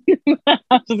just kidding.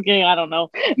 I'm just kidding. I don't know.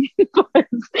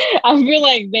 I feel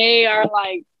like they are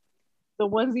like the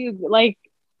ones you like.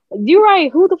 You're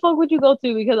right. Who the fuck would you go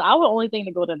to? Because I would only think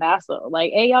to go to NASA.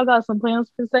 Like, hey, y'all got some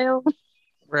plans for sale?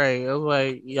 Right. I was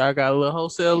like, y'all got a little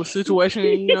wholesale situation,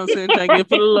 you know what I'm saying? Trying to get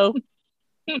for the low.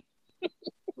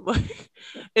 Like,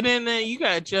 and then you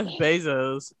got Jeff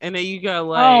Bezos, and then you got Oh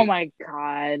like my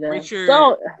god. Richard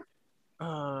So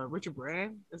Richard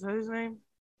Brand, is that his name?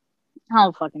 I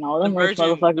don't fucking know. The Them rich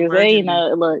Virgin, motherfuckers. They ain't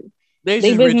look. they're They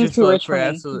just rich business as too fuck rich for for me.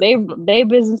 absolute. They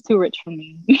business too rich for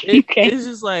me. Okay. It's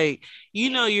just like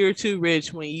you're too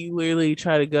rich when you literally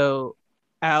try to go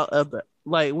out of the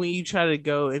like when you try to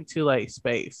go into like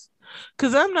space.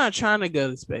 Cause I'm not trying to go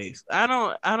to space. I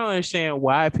don't understand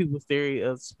why people's theory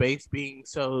of space being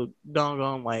so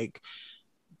doggone like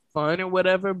fun or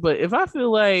whatever. But if I feel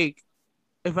like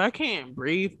if I can't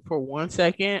breathe for 1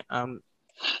 second, I'm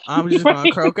just gonna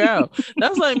Right. croak out.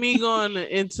 That's like me going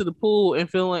into the pool and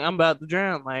feeling like I'm about to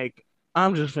drown. Like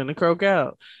I'm just gonna croak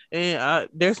out. And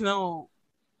there's no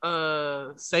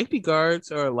safety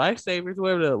guards or lifesavers,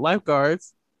 whatever the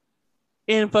lifeguards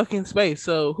in fucking space.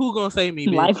 So who gonna save me,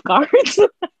 bitch? Lifeguards.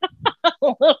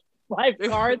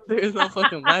 Lifeguards. There's no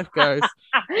fucking lifeguards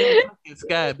in the fucking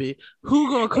sky, bitch. Who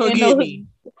gonna come Ain't get no, me?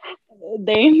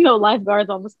 there ain't no lifeguards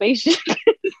on the spaceship.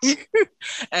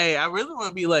 Hey, I really want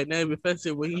to be like Navy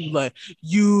Professor when he's like,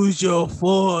 use your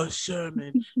force,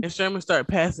 Sherman. And Sherman start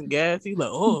passing gas. He's like,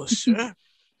 oh, Sherman.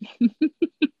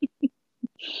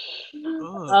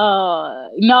 Oh.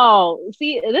 No.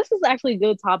 See, this is actually a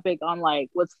good topic on like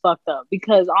what's fucked up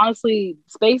because honestly,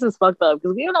 space is fucked up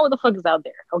because we don't know what the fuck is out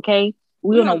there. Okay, we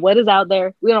We don't know don't, what is out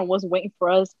there. We don't know what's waiting for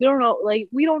us. We don't know. Like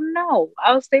we don't know.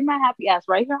 I would stay my happy ass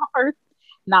right here on Earth,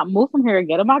 not move from here,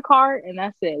 get in my car, and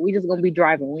that's it. We just gonna be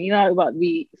driving. We not about to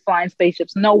be flying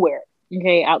spaceships nowhere.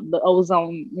 Okay, out the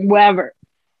ozone, wherever.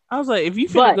 I was like, if you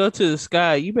finna But go to the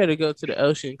sky, you better go to the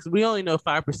ocean because we only know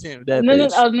 5% of that no, no,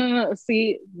 bitch. no.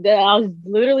 See, I was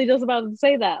literally just about to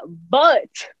say that, but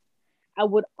I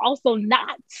would also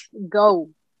not go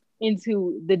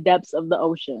into the depths of the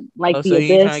ocean, like Oh, so the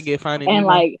you ain't trying to abyss, get Finding and Nemo?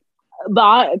 like,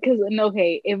 but because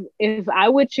okay, if I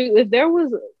would choose, if there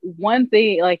was one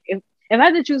thing, like if I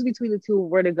had to choose between the two of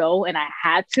where to go, and I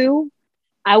had to,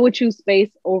 I would choose space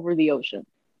over the ocean.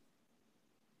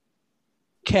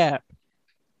 Cap.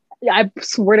 I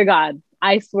swear to God,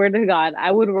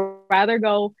 I would rather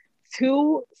go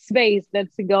to space than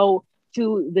to go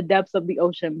to the depths of the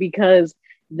ocean because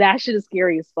that shit is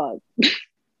scary as fuck.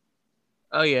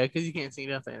 Oh yeah, because you can't see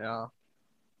nothing at all.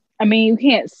 I mean, you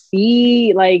can't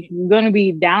see, like, you're gonna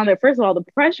be down there. First of all, the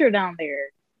pressure down there.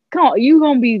 Come on, you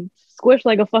gonna be squished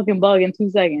like a fucking bug in 2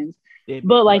 seconds. Dead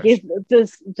But big like, if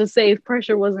pressure. just say if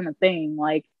pressure wasn't a thing,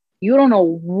 like, you don't know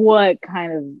what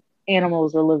kind of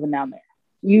animals are living down there.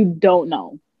 You don't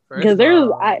know First because of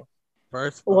there's I all,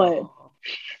 first of what all,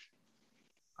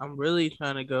 I'm really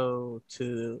trying to go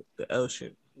to the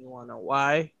ocean. You wanna know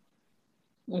why?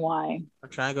 why? I'm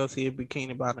trying to go see a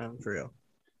bikini bottom for real.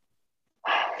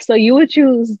 So you would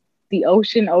choose the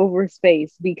ocean over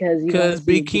space because you want to Cause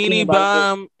see bikini Bikini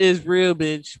bottom. Bottom is real,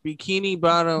 bitch. Bikini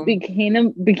Bottom.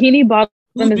 Bikini bottom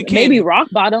Who's is maybe Bikini? rock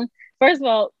bottom. First of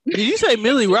all, Did you say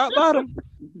Millie Rock Bottom?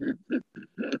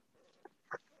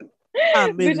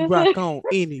 I'm bitch, Millie Rock on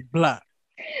any block.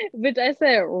 bitch, I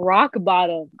said rock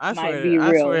bottom I might be swear, I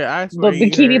real, swear, I swear but you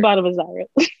bikini heard. bottom is not real.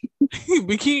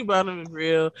 Bikini Bottom is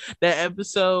real. That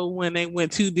episode when they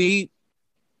went too deep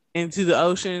into the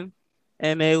ocean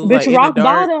and they was like Bitch, in the rock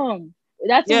dark. bottom.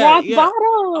 That's Yeah, rock yeah. bottom.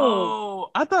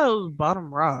 Oh, I thought it was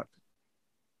Bottom Rock.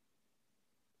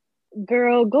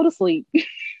 Girl, go to sleep.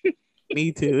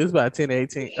 Me too. It's about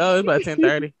 10:18. Oh, it's about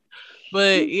 10:30.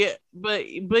 But yeah, but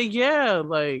yeah,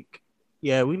 like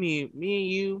yeah, we need me and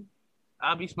you.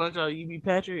 I'll be SpongeBob, you be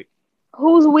Patrick.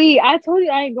 Who's we? I told you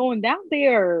I ain't going down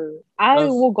there. I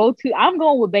Oh, will go to. I'm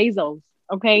going with Bezos.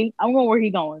 Okay, I'm going where he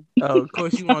going. oh, of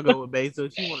course you want to go with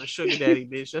Bezos. You want a sugar daddy,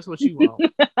 bitch. That's what you want.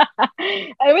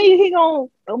 I mean, he gonna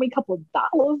throw me a couple of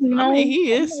dollars, you I mean, know.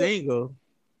 he is single.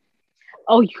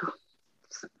 Oh, you.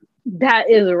 That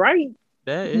is right.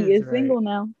 That He is is right. single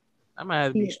now. I might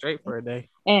have to be He, straight for a day.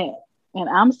 and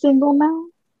I'm single now.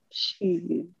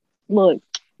 She look.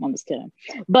 I'm just kidding.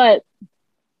 But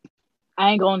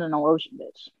I ain't going to no ocean,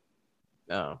 bitch.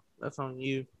 No, that's on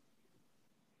you.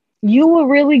 You would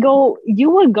really go.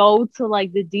 You would go to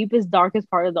like the deepest, darkest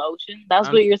part of the ocean. That's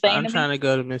what you're saying I'm to me. trying to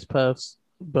go to Miss Puff's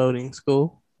boating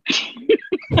school.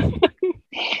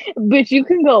 But you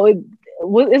can go.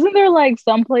 Isn't there like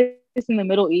some place in the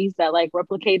Middle East that like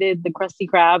replicated the Krusty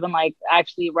Krab and like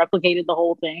actually replicated the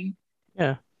whole thing?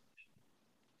 Yeah,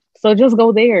 So just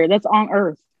go there. That's on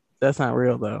Earth. that's not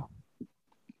real though.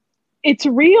 It's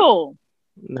real.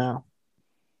 No,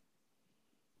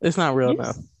 it's not real You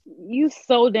enough. you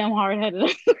so damn hard headed.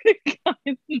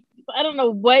 I don't know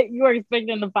what you are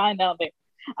expecting to find out there.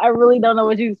 I really don't know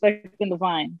what you're expecting to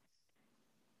find.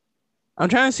 I'm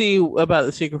trying to see about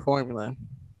the secret formula.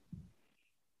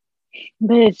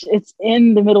 Bitch, it's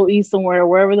in the Middle East somewhere,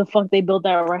 wherever the fuck they built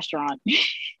that restaurant.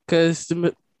 Because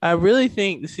I really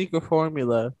think the secret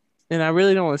formula, and I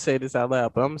really don't want to say this out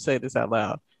loud, but I'm going to say this out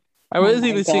loud. I Oh really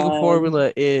think my the secret God.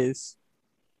 formula is,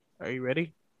 are you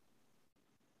ready?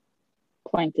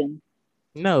 Plankton.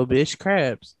 No, bitch,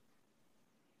 crabs.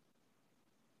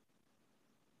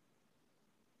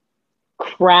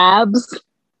 Crabs.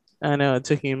 I know it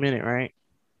took you a minute, right?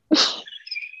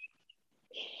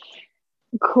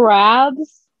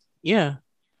 Crabs. Yeah.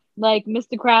 Like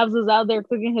Mr. Krabs is out there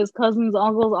cooking his cousins,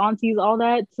 uncles, aunties, all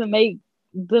that to make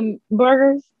the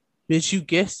burgers. Bitch, you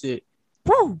guessed it.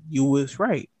 Woo, you was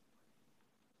right.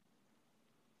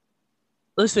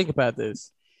 Let's think about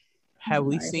this. Have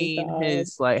we seen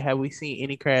have we seen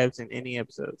any crabs in any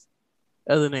episodes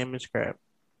other than Miss Crab?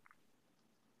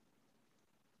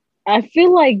 I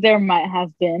feel like there might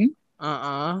have been.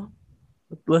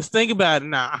 Let's think about it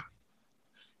now.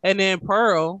 And then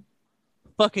Pearl,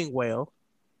 fucking whale.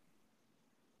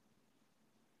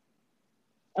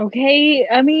 Okay,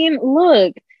 I mean,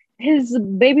 look, his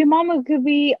baby mama could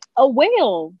be a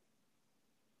whale.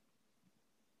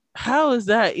 How is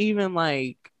that even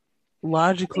like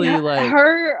logically like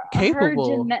Her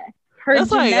capable? her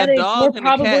That's like a genetics were dog and a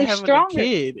cat probably having a stronger.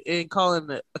 kid and calling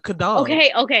it a dog.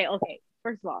 Okay.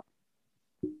 First of all,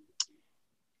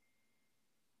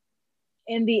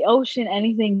 in the ocean,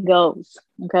 anything goes.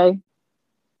 Okay,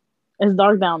 it's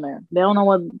dark down there. They don't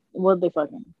know what they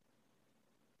fucking.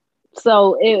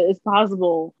 So it's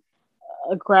possible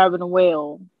a crab and a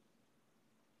whale.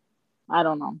 I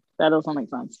don't know. That doesn't make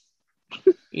sense.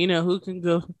 You know who can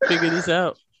go figure this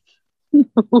out?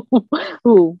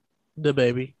 Who? The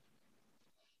baby.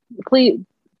 Please.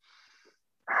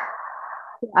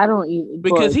 I don't even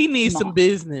because look. he needs some No.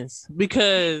 business.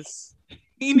 Because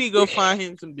he need to go find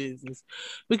him some business.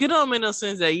 Because it don't make no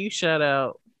sense that you shout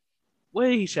out. What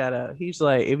did he shout out? He's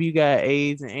like, if you got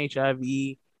AIDS and HIV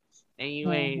and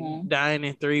you ain't Mm-hmm. dying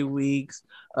in 3 weeks,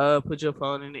 put your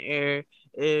phone in the air.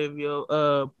 If your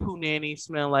poo nanny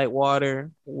smell like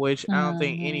water, which I don't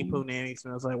think any Mm-hmm. poo nanny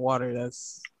smells like water.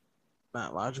 That's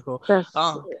not logical. That's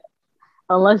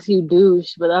unless you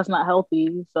douche, but that's not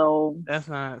healthy. So That's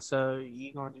not, so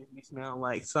you gonna just be smelling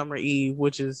like summer eve,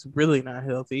 which is really not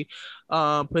healthy.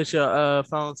 Put your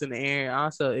phones in the air.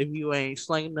 Also, if you ain't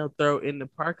slinging no throat in the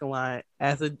parking lot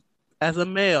as a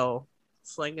male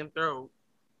slinging throat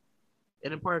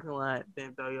in the parking lot,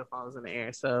 then throw your phones in the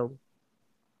air. So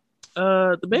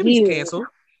the baby's he canceled.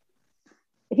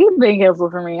 he's been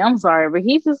canceled for me. I'm sorry, but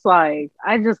he's just like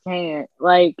I just can't.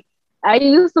 Like I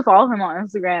used to follow him on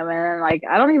Instagram, and like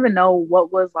I don't even know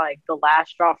what was like the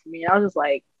last straw for me. I was just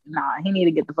like, nah, he need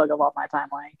to get the fuck up off my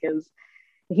timeline because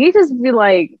he just be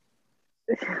like,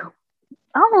 I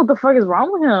don't know what the fuck is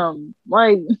wrong with him.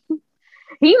 Like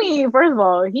he need first of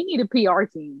all, he need a PR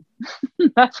team.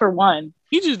 That's for one.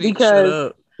 You just need to shut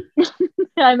Because up.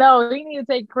 I know he need to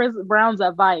take Chris Brown's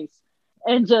advice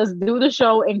and just do the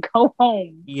show and go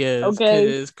home. Yes, Okay.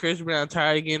 because Chris Brown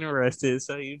tired of getting arrested,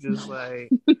 so you just like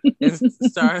and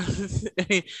start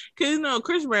because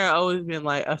Chris Brown always been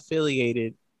like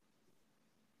affiliated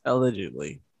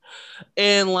allegedly,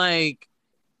 and like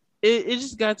it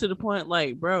just got to the point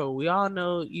like, bro, we all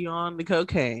know you on the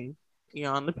cocaine, you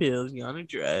on the pills, you on the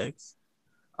drugs,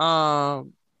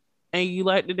 um, and you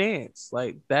like to dance,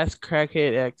 like that's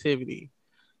crackhead activity,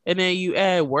 and then you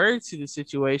add words to the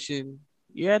situation,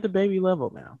 you're at the baby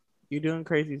level now. You're doing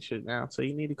crazy shit now, so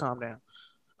you need to calm down.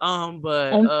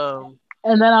 But and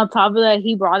and then on top of that,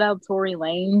 he brought out Tory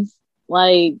Lanez.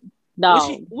 Like,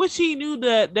 no. which he knew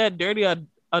that dirty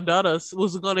Adonis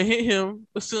was gonna hit him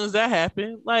as soon as that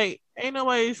happened. Like, ain't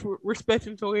nobody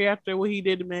respecting Tory after what he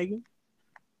did to Megan.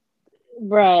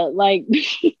 Bruh, like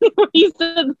he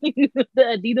said the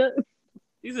Adidas.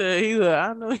 He said,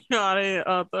 I know y'all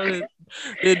didn't throw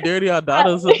the dirty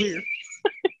Adonis up here.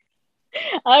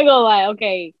 I go like,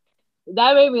 okay,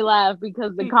 that made me laugh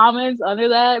because the comments under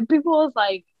that, people was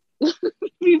like,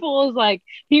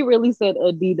 he really said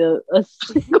Adidas, a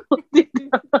single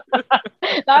Adidas.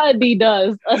 Not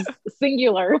Adidas, a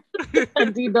singular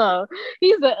Adidas.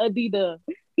 He said Adidas.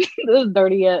 This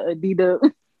dirty Adidas.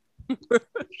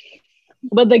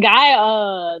 But the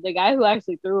guy who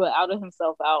actually threw it out of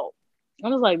himself out. I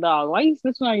was like, dog, why are you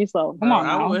snitching on yourself? Come Bro, on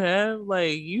I now. would have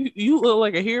like you look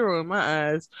like a hero in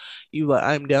my eyes. You like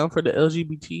I'm down for the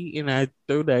LGBT and I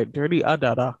threw that dirty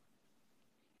Adada.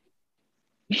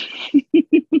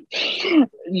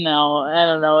 No, I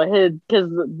don't know.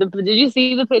 Did you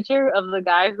see the picture of the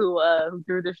guy who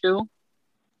threw the shoe?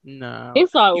 No. His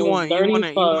thought You was want you dirty want as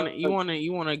to you want fuck. to you want to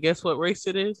you want to guess what race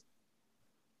it is?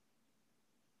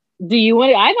 Do you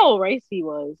want? I know what race he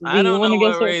was. Do I you don't want know to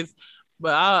guess what her? race,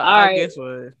 but All I'll right, guess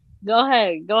what. go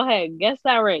ahead. Go ahead. Guess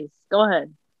that race. Go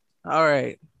ahead. All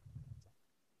right.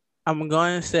 I'm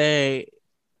going to say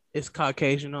it's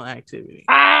Caucasian activity.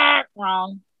 Ah,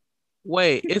 wrong.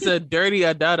 Wait, it's a dirty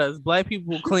Adadas. Black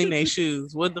people clean their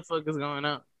shoes. What the fuck is going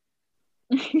on?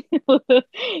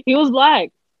 He was black.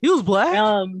 He was black?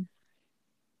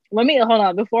 Let me hold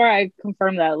on before I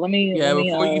confirm that. Yeah,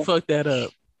 before you fuck that up.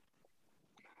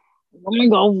 Let me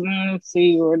go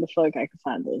see where the fuck I can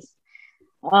find this.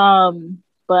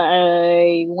 But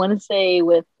I want to say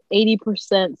with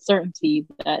 80% certainty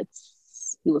that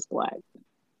he was black.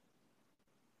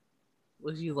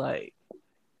 Was he like?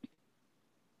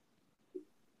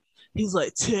 He's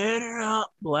like, turn her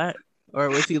up, black. Or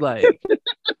was he like,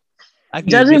 I get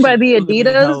Judging by bitches the looking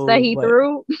at Adidas that hoes, he black.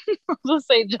 threw, I was gonna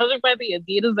say, judging by the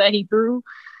Adidas that he threw,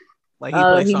 Like he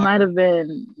played he soccer. might have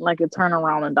been like a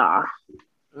turnaround and die.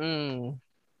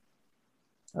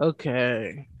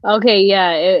 Okay. Okay,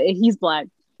 yeah, he's black.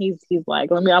 He's black.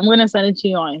 I'm gonna send it to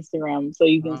you on Instagram so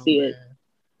you can see Man. it.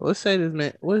 Let's say this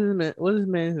man. What is this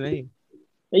man's name?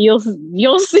 You'll see.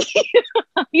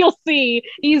 You'll see.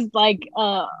 He's like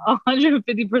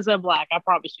 150% black. I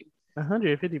promise you.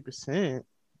 150%.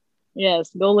 Yes,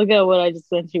 go look at what I just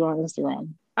sent you on Instagram.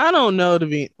 I don't know to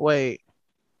be. Wait,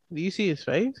 do you see his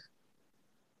face?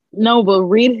 No, but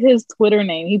read his Twitter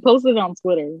name. He posted it on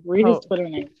Twitter. Read his Twitter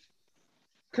name.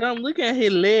 Cause I'm looking at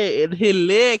his leg, and his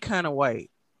leg kind of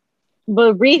white.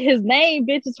 But read his name,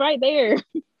 bitch. It's right there.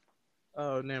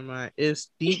 Oh, never mind. It's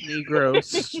Deep Negro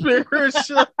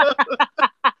Spiritual.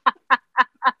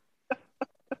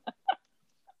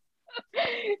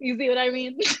 You see what I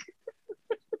mean?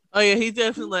 Oh yeah, he's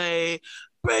definitely like,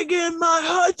 breaking my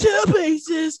heart to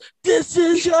pieces. This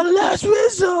is your last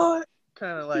resort.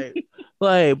 Kind of like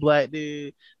black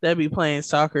dude that be playing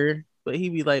soccer, but he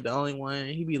be like the only one.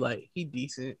 He be like he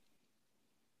decent.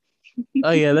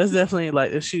 Oh yeah, that's definitely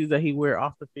like the shoes that he wear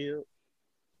off the field.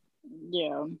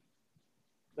 Yeah.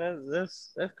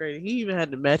 That's crazy. He even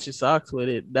had to match his socks with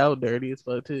it. That was dirty as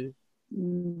fuck too.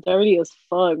 Dirty as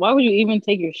fuck. Why would you even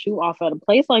take your shoe off at a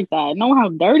place like that? Know how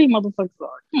dirty motherfuckers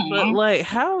are. But like,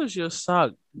 how is your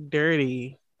sock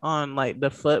dirty on like the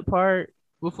foot part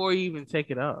before you even take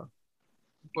it off?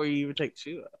 Before you even take the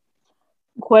shoe off?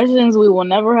 Questions we will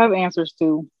never have answers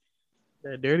to.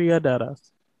 That dirty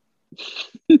Adidas.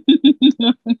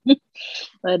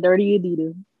 That dirty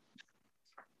Adidas.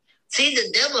 See,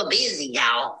 the devil busy,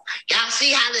 y'all. Y'all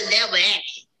see how the devil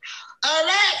acting.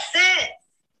 Alexis!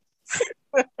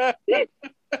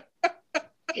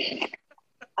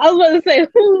 I was about to say,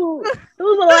 who's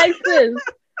Alexis?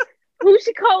 Who's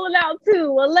she calling out to?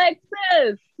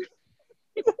 Alexis!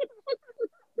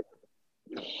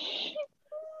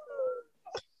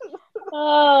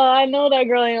 Oh, I know that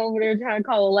girl ain't over there trying to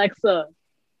call Alexa.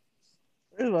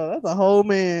 That's a whole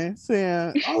man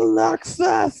saying,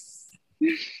 Alexis.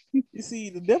 You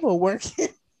see, the devil working.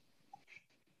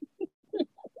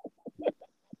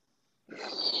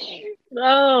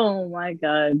 Oh my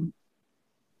god.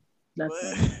 But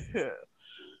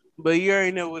you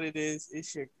already know what it is.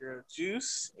 It's your girl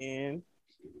Juice and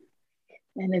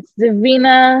it's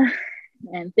Davina.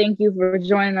 And thank you for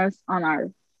joining us on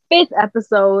our 5th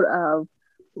episode of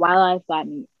Why Life Got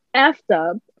Me Effed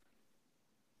Up.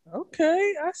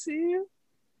 Okay, I see you.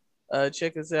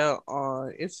 Check us out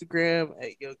on Instagram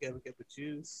at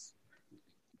YoGabbaGabbaJuice.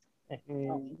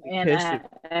 And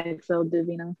at XO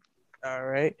Davina. All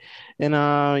right. And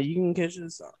you can catch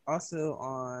us also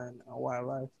on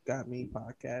Wildlife Got Me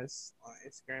podcast on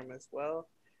Instagram as well.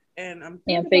 And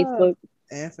Facebook.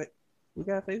 We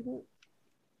got Facebook?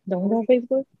 Don't we got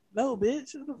Facebook? No,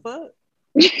 bitch. What the fuck?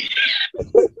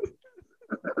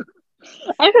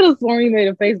 I could have sworn you made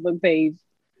a Facebook page.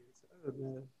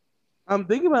 I'm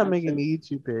thinking about making a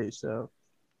YouTube page, so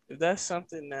if that's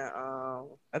something that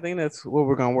I think that's what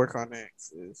we're gonna work on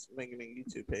next is making a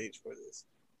YouTube page for this.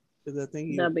 Because I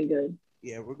think that'd be good.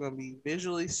 Yeah, we're gonna be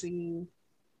visually seen,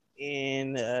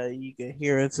 and you can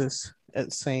hear us at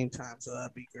the same time, so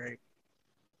that'd be great.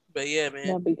 But yeah, man,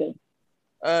 that'd be good.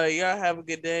 Y'all have a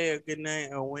good day or good night,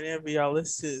 or whenever y'all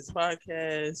listen to this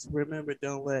podcast. Remember,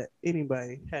 don't let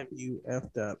anybody have you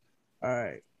effed up. All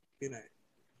right, good night.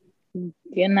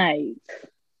 Good night.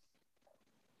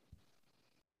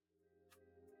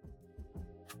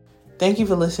 Thank you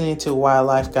for listening to Why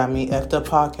Life Got Me Effed Up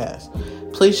podcast.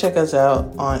 Please check us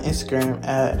out on Instagram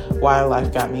at Why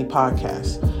Life Got Me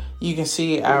podcast. You can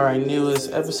see our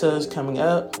newest episodes coming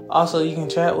up. Also, you can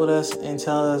chat with us and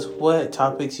tell us what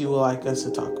topics you would like us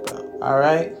to talk about. All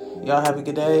right, y'all have a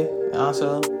good day. And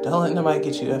also, don't let nobody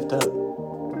get you effed up.